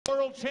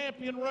world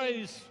champion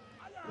race.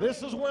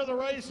 This is where the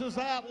race is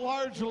at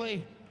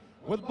largely,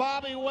 with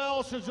Bobby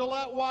Welsh of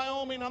Gillette,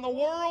 Wyoming on the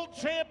world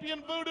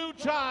champion Voodoo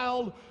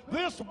Child.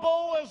 This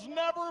bull has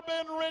never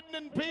been ridden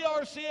in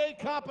PRCA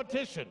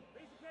competition.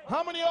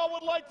 How many of y'all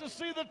would like to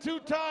see the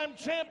two-time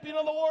champion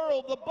of the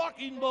world, the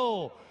bucking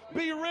bull,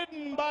 be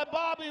ridden by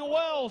Bobby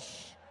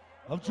Welsh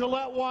of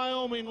Gillette,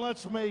 Wyoming?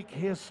 Let's make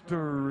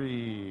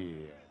history.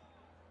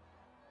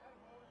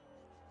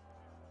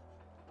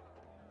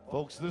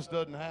 Folks, this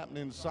doesn't happen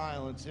in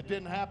silence. It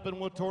didn't happen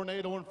with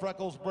Tornado and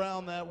Freckles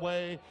Brown that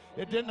way.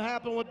 It didn't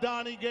happen with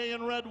Donnie Gay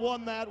and Red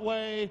One that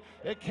way.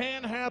 It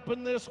can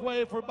happen this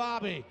way for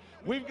Bobby.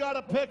 We've got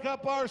to pick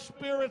up our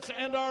spirits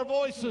and our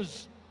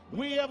voices.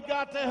 We have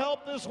got to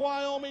help this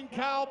Wyoming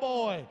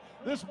cowboy.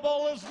 This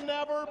bull has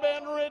never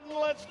been ridden.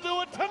 Let's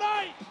do it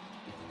tonight.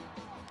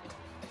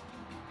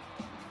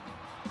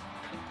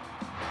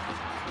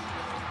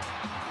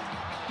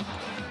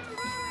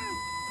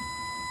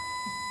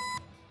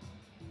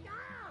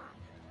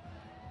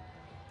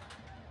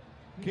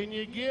 Can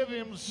you give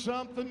him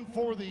something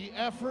for the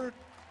effort?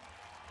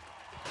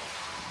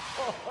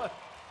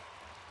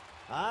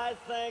 I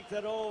think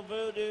that old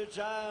Voodoo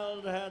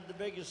Child had the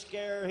biggest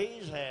scare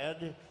he's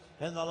had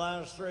in the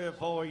last 3 or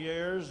 4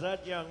 years.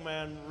 That young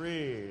man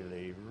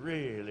really,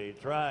 really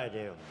tried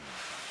him.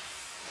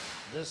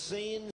 The scene